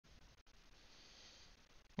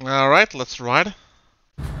Alright, let's ride.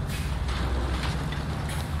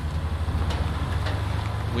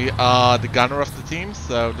 We are the gunner of the team,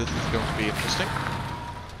 so this is going to be interesting.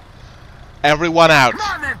 Everyone out!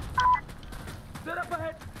 Set up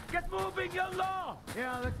ahead! Get moving, young law!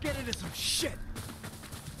 Yeah, let's get into some shit!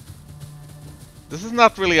 This is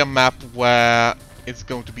not really a map where it's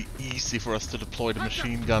going to be easy for us to deploy the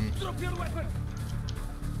machine gun.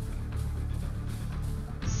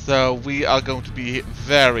 So we are going to be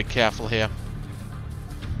very careful here.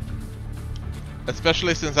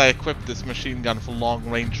 Especially since I equipped this machine gun for long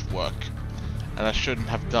range work. And I shouldn't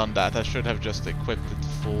have done that. I should have just equipped it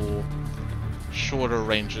for shorter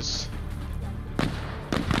ranges.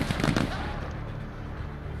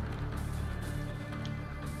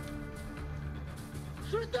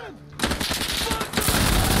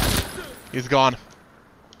 He's gone.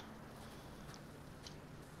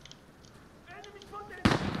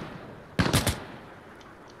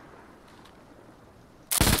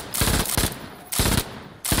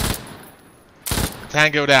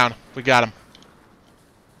 Tango down. We got him.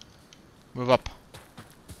 Move up.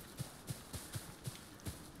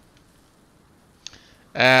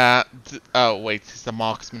 Oh wait, he's a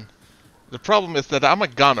marksman. The problem is that I'm a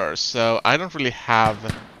gunner, so I don't really have...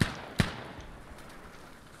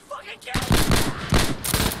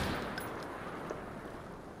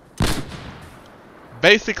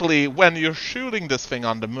 Basically, when you're shooting this thing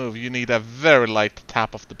on the move, you need a very light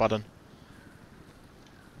tap of the button.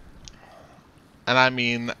 And I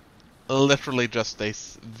mean, literally just a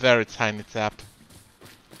very tiny tap.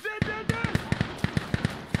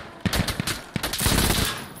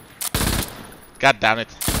 God damn it.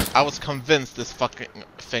 I was convinced this fucking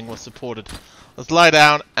thing was supported. Let's lie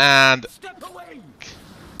down and... Step away!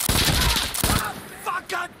 Ah, fuck,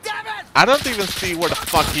 God damn it! I don't even see where the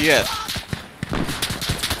fuck he is.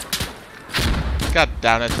 God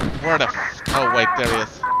damn it. Where the f... Oh wait, there he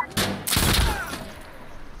is.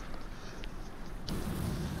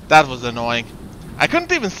 That was annoying. I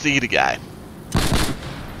couldn't even see the guy.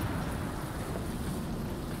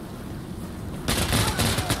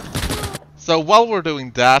 So while we're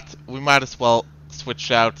doing that, we might as well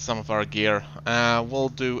switch out some of our gear. We'll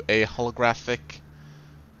do a holographic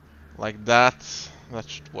like that. That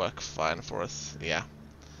should work fine for us, yeah.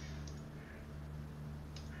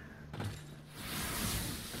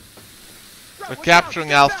 We're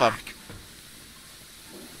capturing Alpha.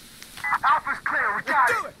 Alpha's clear, we got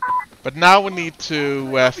it! But now we need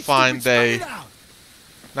to find a...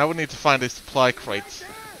 Now we need to find a supply crate.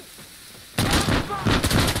 Hey,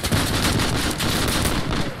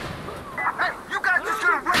 you guys just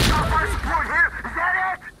gonna break off our support here? Is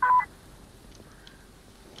that it?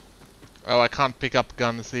 Oh, I can't pick up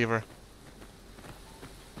guns either.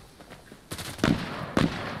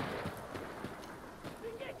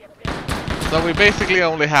 So we basically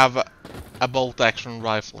only have a bolt action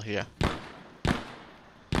rifle here.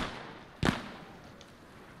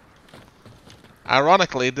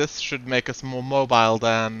 Ironically, this should make us more mobile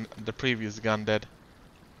than the previous gun did.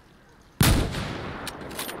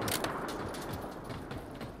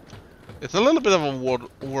 It's a little bit of a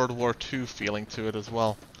World War II feeling to it as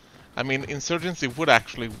well. I mean, Insurgency would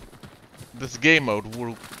actually... This game mode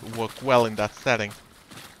would work well in that setting.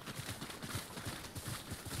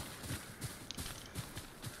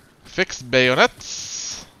 Fixed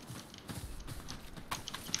bayonets.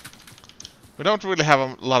 We don't really have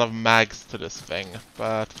a lot of mags to this thing,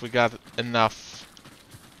 but we got enough.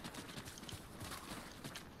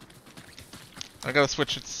 I gotta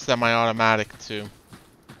switch it to semi-automatic too.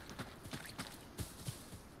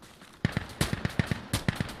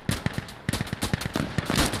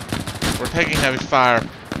 We're taking heavy fire.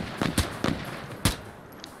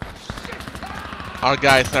 Our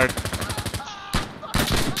guys are...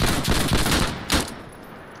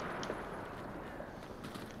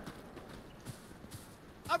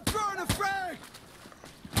 I'm throwing a frag!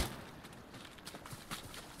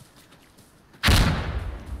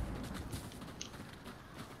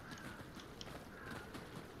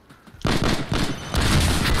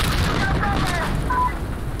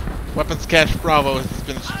 Weapons cache Bravo has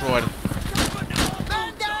been destroyed.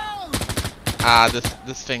 Ah,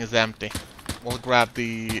 this thing is empty. We'll grab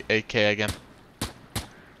the AK again.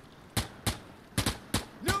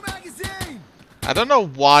 New magazine! I don't know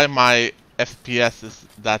why my FPS is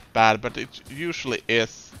that bad, but it usually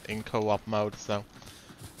is in co-op mode, so...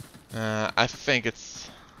 I think it's...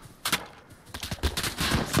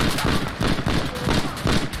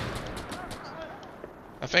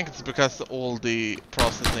 I think it's because all the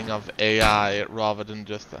processing of AI rather than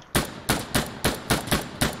just a...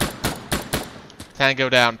 Tango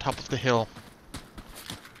down, top of the hill.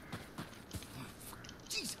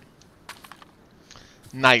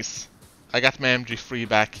 Nice. I got my MG3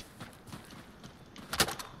 back.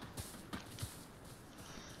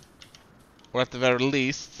 Or at the very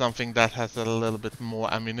least, something that has a little bit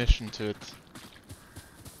more ammunition to it.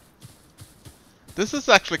 This is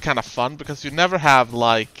actually kind of fun because you never have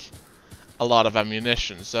like a lot of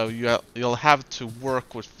ammunition, so you'll have to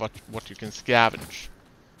work with what you can scavenge.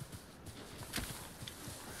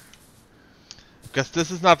 Because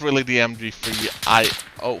this is not really the MG3.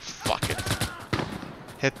 Oh fuck it!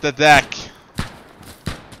 Hit the deck.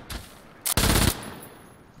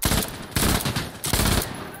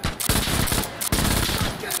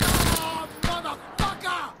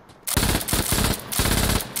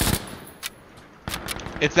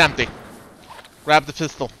 It's empty. Grab the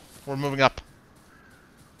pistol. We're moving up.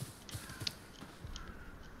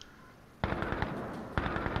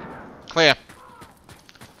 Clear.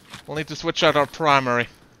 We'll need to switch out our primary.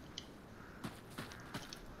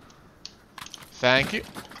 Thank you.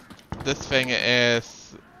 This thing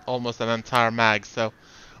is almost an entire mag, so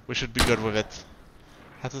we should be good with it.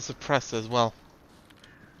 Has a suppressor as well.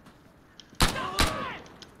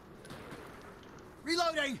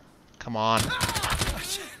 Reloading. Come on.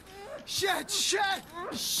 Shit!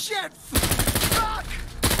 Fuck!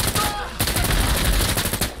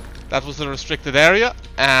 That was a restricted area,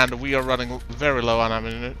 and we are running very low on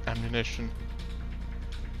ammunition.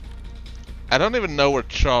 I don't even know where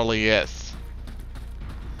Charlie is.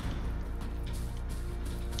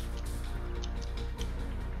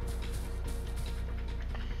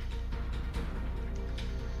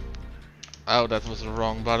 Oh, that was the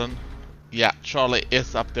wrong button. Yeah, Charlie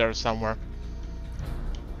is up there somewhere.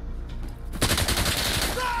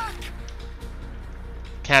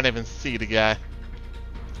 Can't even see the guy.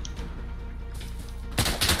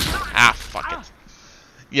 Ah, fuck it.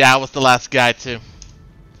 Yeah, I was the last guy too.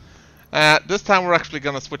 This time we're actually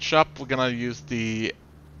gonna switch up. We're gonna use the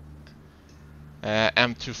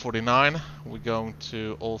M249. We're going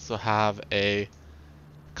to also have a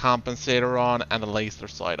compensator on and a laser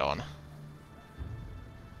sight on.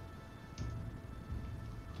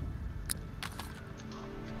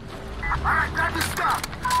 Alright, time to stop!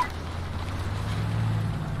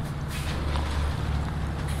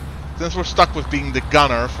 Since we're stuck with being the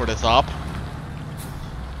gunner for this op,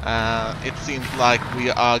 it seems like we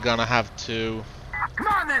are gonna have to... Come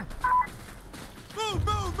on then! Move!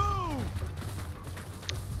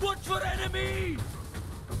 Watch for enemy!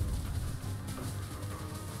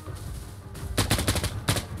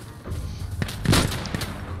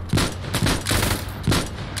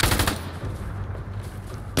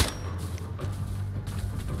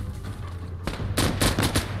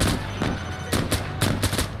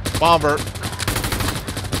 Bomber.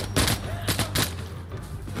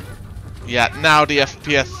 Yeah, now the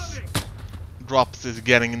FPS drops is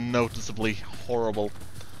getting noticeably horrible.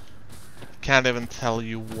 Can't even tell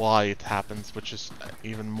you why it happens, which is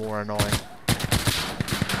even more annoying.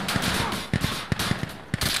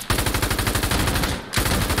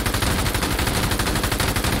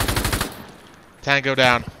 Tango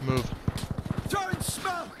down. Move.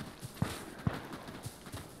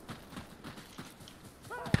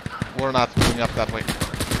 We're not moving up that way.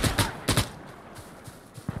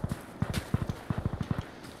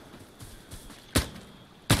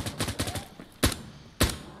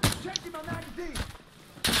 Changing my magazine.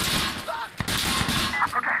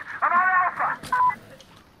 Okay, I'm on Alpha.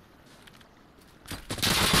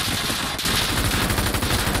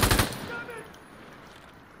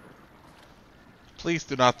 Please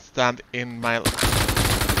do not stand in my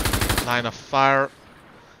line of fire,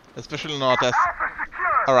 especially not as...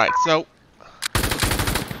 Alright, so...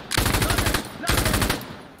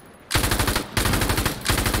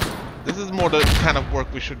 this is more the kind of work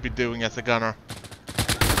we should be doing as a gunner.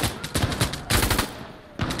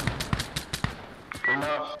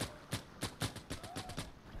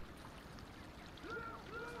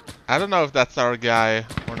 I don't know if that's our guy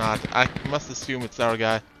or not. I must assume it's our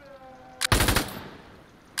guy.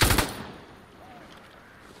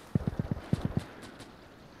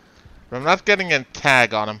 But I'm not getting a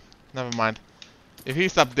tag on him. Never mind. If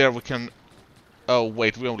he's up there, we can... oh,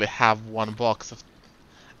 wait, we only have one box of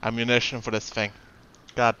ammunition for this thing.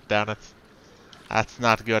 God damn it. That's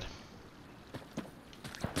not good.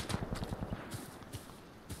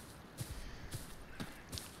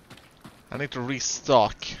 I need to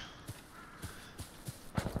restock.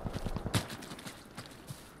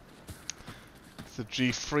 It's a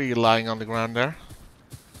G3 lying on the ground there.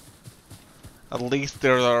 At least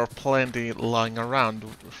there are plenty lying around,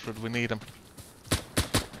 should we need them.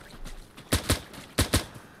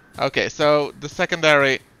 Okay, so the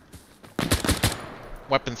secondary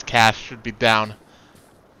weapons cache should be down.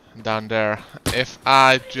 down there. If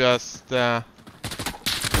I just I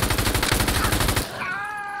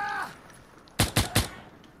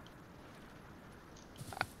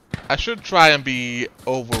should try and be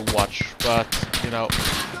Overwatch, but you know.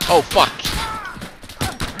 Oh fuck!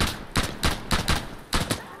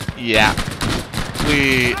 Yeah,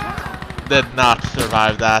 we did not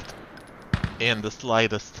survive that in the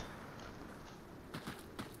slightest.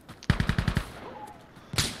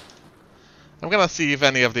 I'm gonna see if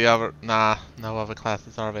any of the other... Nah, no other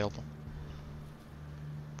classes are available.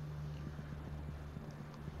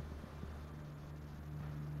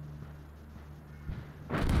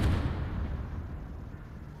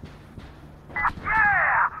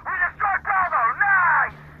 Yeah! We destroyed Bravo!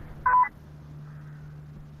 Nice!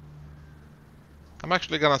 I'm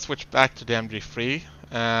actually gonna switch back to the MG3.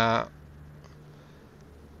 I'm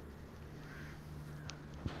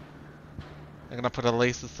gonna put a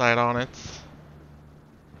laser sight on it.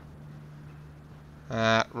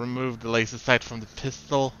 Remove the laser sight from the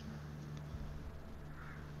pistol.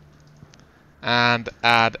 And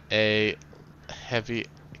add a heavy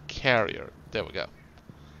carrier. There we go.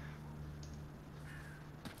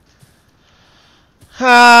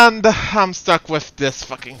 And I'm stuck with this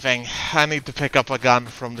fucking thing. I need to pick up a gun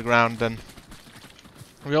from the ground, and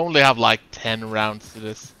we only have like 10 rounds to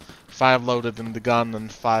this. 5 loaded in the gun and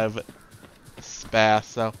 5 spare,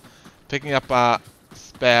 so picking up a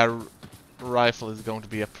spare rifle is going to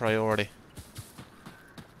be a priority.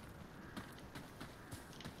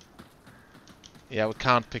 Yeah, we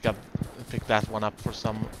can't pick that one up for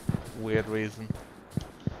some weird reason.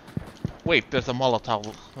 Wait, there's a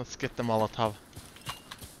Molotov. Let's get the Molotov.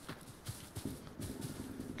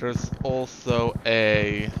 There's also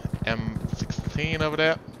a M16 over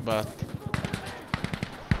there, but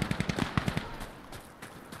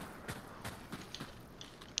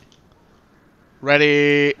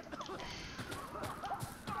ready.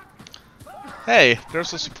 Hey,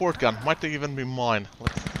 there's a support gun. Might even be mine.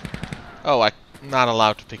 Oh, I'm not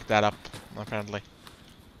allowed to pick that up, apparently.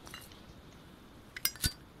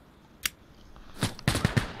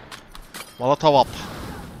 Molotov up.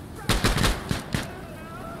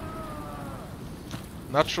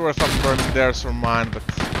 Not sure if I'm burning theirs or mine, but...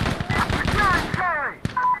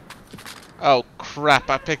 Oh crap,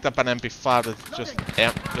 I picked up an MP5 that's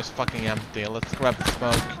just fucking empty. Let's grab the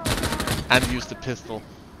smoke and use the pistol.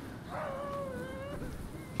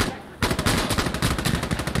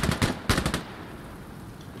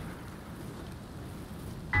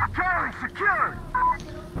 Charlie secured!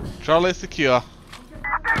 Charlie secure. Dig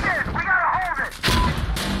in! We gotta hold it!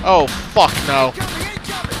 Oh fuck no.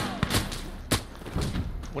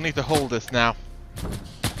 We need to hold this now.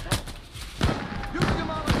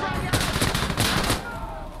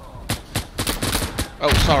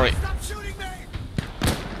 Oh, sorry. Stop shooting me!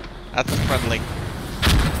 That's friendly.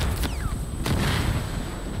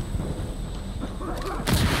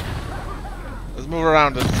 Let's move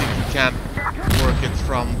around and see if we can work it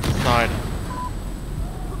from the side.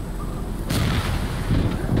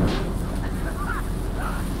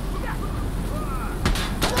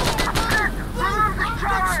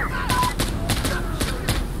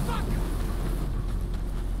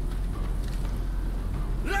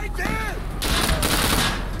 Right there!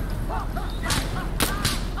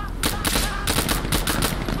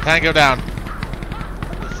 Tango down.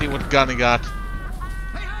 Let's see what gun he got.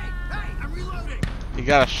 Hey, I'm reloading! He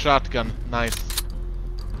got a shotgun. Nice.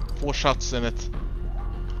 4 shots in it.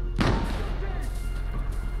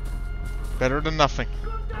 Better than nothing.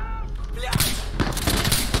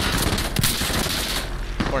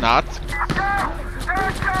 Or not.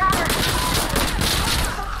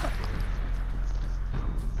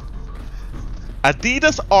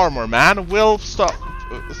 Adidas armor, man, will stop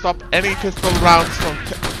any pistol rounds from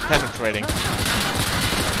penetrating.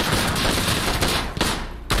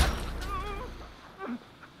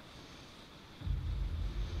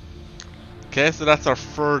 Okay, so that's our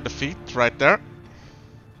 3rd defeat right there.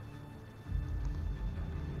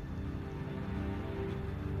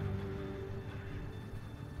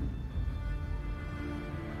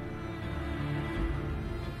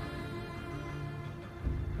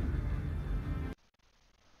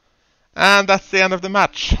 And that's the end of the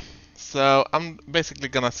match. So I'm basically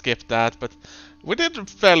gonna skip that, but we did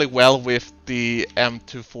fairly well with the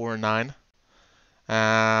M249.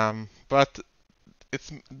 But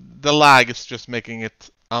the lag is just making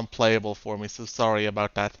it unplayable for me, so sorry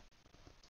about that.